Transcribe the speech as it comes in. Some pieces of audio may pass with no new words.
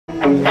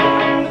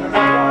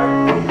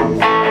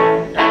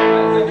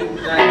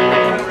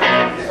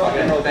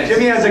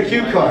Jimmy has a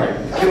cue card.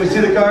 Can we see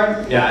the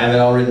card? Yeah, I have it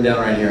all written down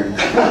right here.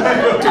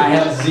 I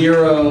have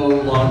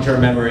zero long-term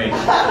memory.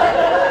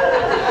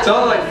 It's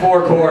only like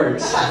 4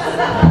 chords.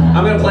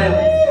 I'm gonna play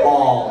them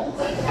all.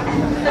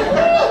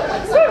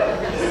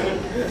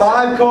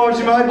 5 chords,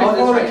 you might be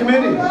for the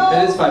committee.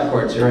 It is 5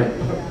 chords, you're right.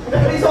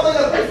 He's only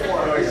gonna pick 4.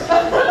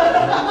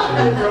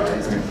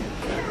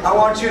 I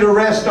want you to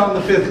rest on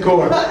the 5th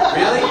chord.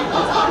 Really?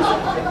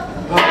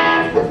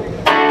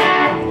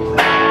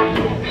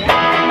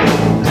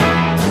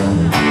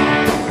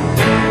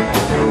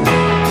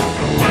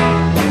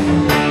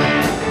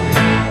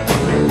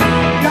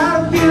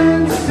 Got a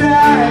feeling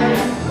inside,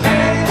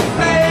 and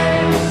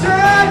it's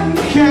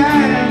inside,